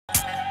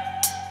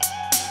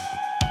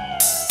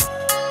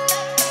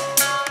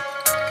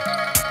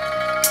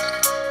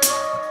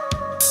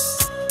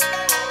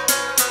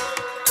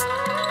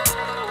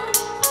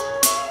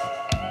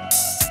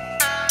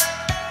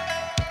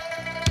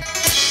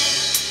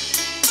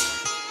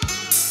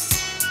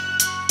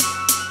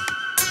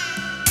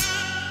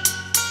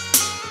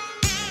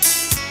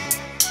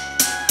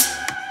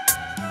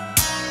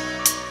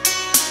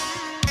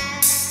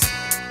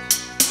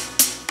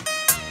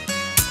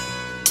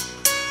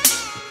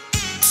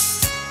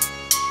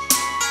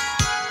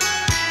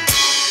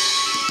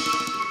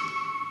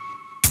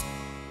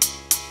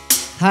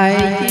thầy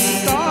chỉ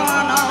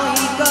có nói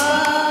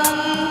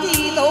cơm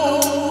chỉ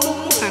tu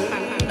đúng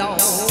hành đầu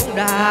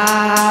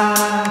đà,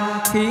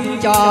 khiến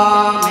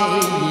cho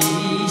mấy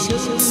vị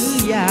sư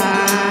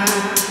già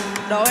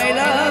đội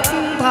lớp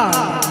thần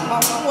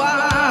mong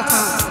qua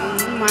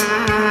thần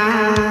mà.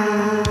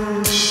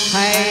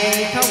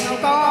 Thầy không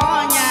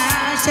có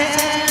nhà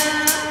xe,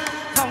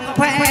 không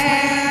khoe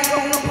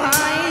không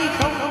phải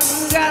không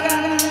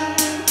ganh,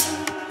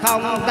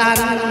 không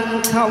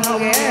tanh không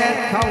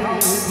ghét không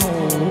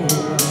thù,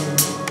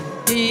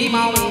 chỉ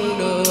mong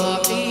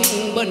được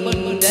yên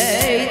bình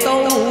để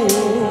tu.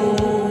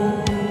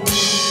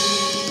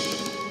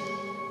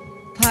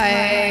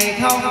 Thầy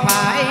không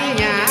phải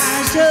nhà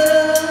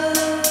sư,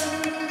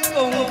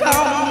 cũng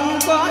không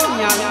có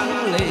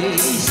nhận lì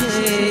xì,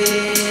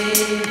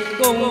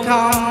 cũng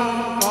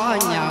không có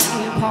nhận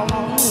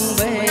phong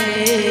bê,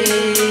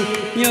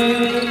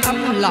 nhưng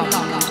tấm lòng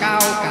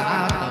cao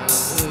cả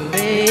từ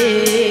bi.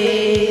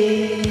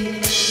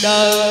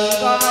 Đừng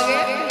có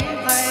ghét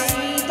thầy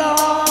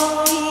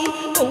tôi,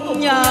 cũng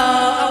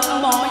nhờ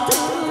ông mọi thứ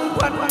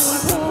quanh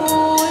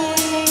vui.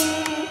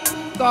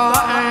 Có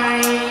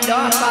ai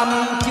đó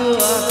tâm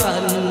chưa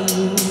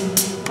tình,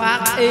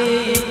 phát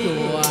y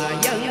chùa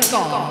vẫn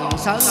còn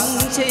sân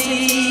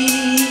si.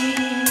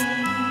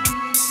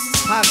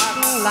 Thật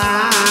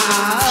là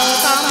ở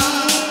tâm,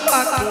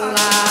 Phật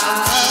là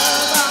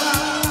ở tâm,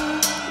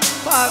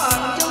 Phật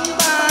chúng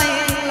ta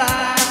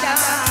là cha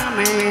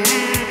mẹ.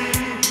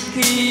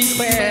 Khi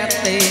khoe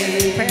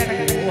tiền khoe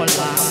của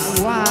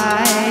làm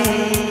hoài,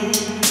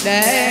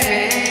 để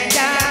mẹ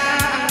cha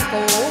ăn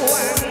củ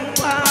ăn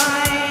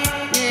khoai,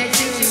 nghe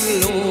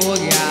chữ lùa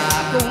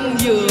gà cúng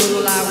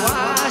dường là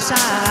quá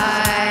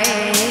sai.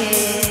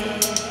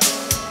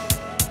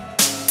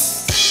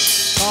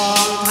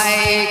 Còn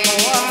thầy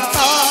của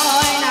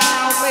tôi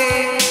nào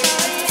phiền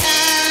tới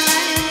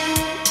ai,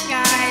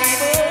 ngày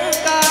bữa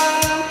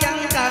cơm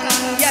chẳng cần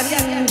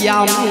danh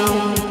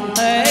vọng,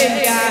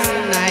 thế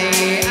gian này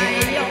ai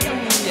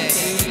giống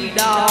vậy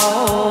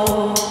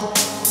đâu.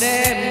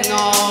 Đêm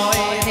ngồi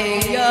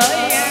thì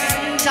giới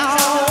ăn sâu,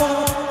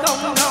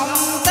 không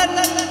tin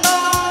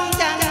toán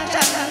chẳng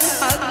sanh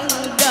hận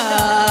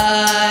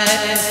đời.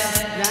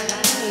 Rằng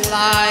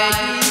lại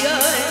chỉ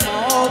với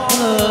một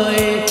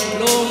người,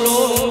 luôn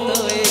luôn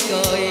tươi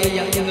cười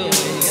dẫn người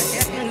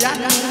ghét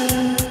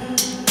gánh.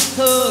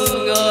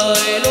 Thương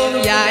người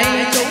luôn dạy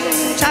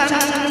chúng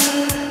sanh,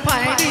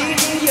 phải biết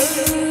giữ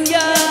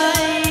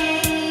giới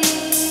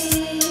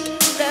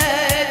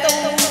để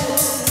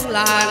tu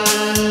lành.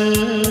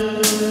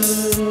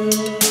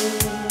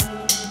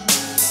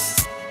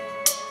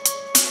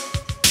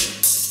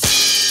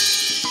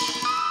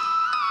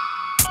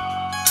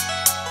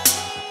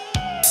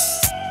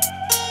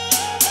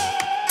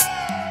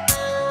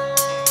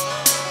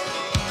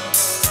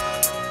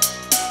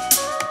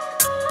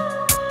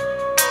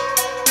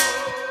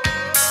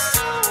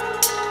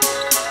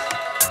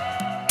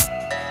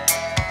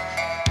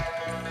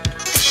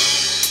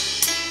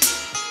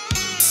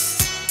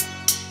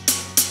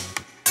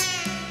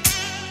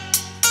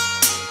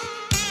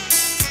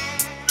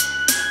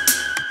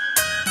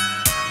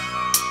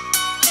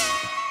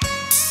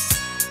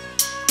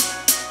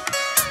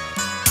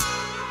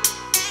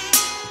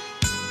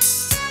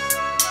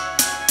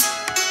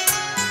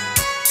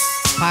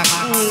 Phật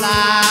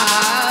là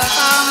ở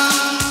tâm,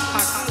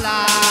 Phật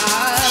là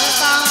ở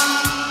tâm,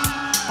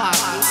 Phật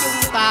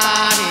chúng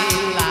ta đi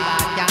là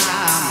cha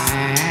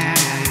mẹ.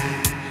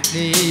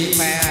 Đi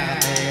khoe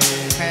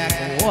tiền khoe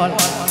của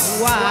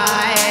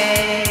hoài,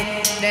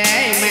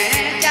 để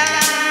mẹ cha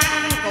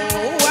ăn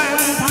củ ăn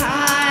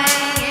khoai,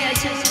 nghe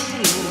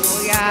xưng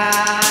lùa gà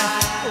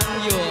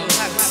cũng dường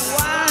thật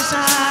quá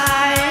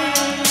sai.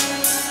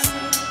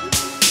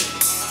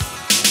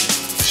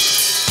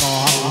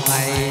 Còn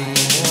thầy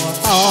của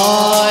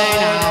tôi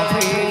nào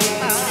phiền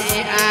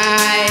tới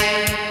ai,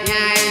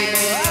 ngày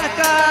bữa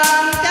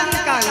cơm chẳng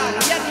cần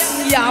danh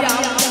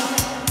vọng,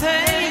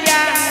 thế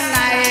gian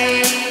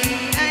này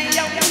ai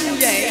giống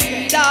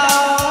vậy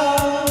đâu.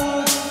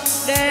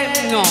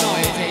 Đêm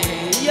ngồi thì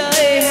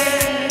với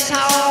hang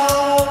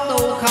sâu,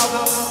 tu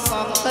không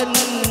còn tin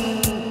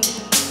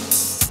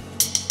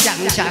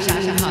chẳng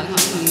sanh hận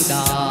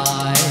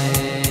đời.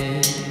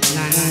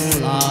 Nặng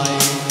lời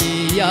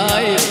chỉ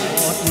với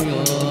một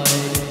người,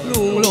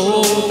 luôn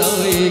luôn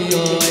tươi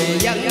cười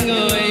dẫn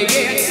người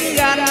ghét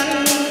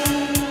gánh.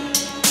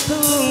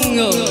 Thương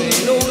người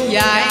luôn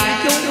dạy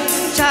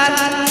chúng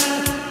sanh,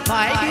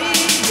 phải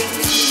biết giữ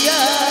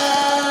giới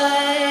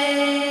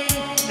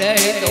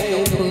để tu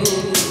phương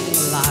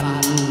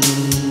lành.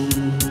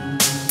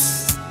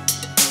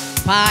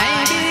 Phải